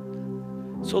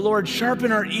 So, Lord,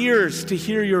 sharpen our ears to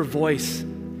hear your voice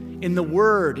in the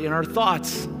Word, in our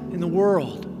thoughts, in the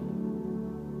world.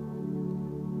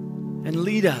 And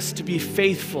lead us to be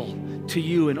faithful to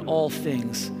you in all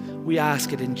things. We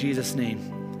ask it in Jesus' name.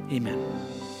 Amen.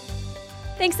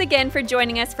 Thanks again for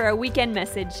joining us for our weekend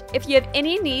message. If you have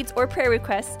any needs or prayer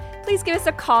requests, please give us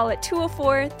a call at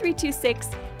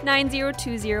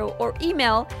 204-326-9020 or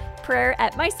email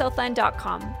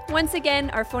prayer@mysouthland.com. Once again,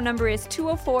 our phone number is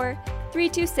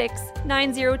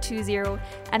 204-326-9020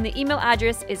 and the email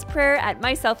address is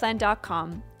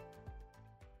prayer@mysouthland.com.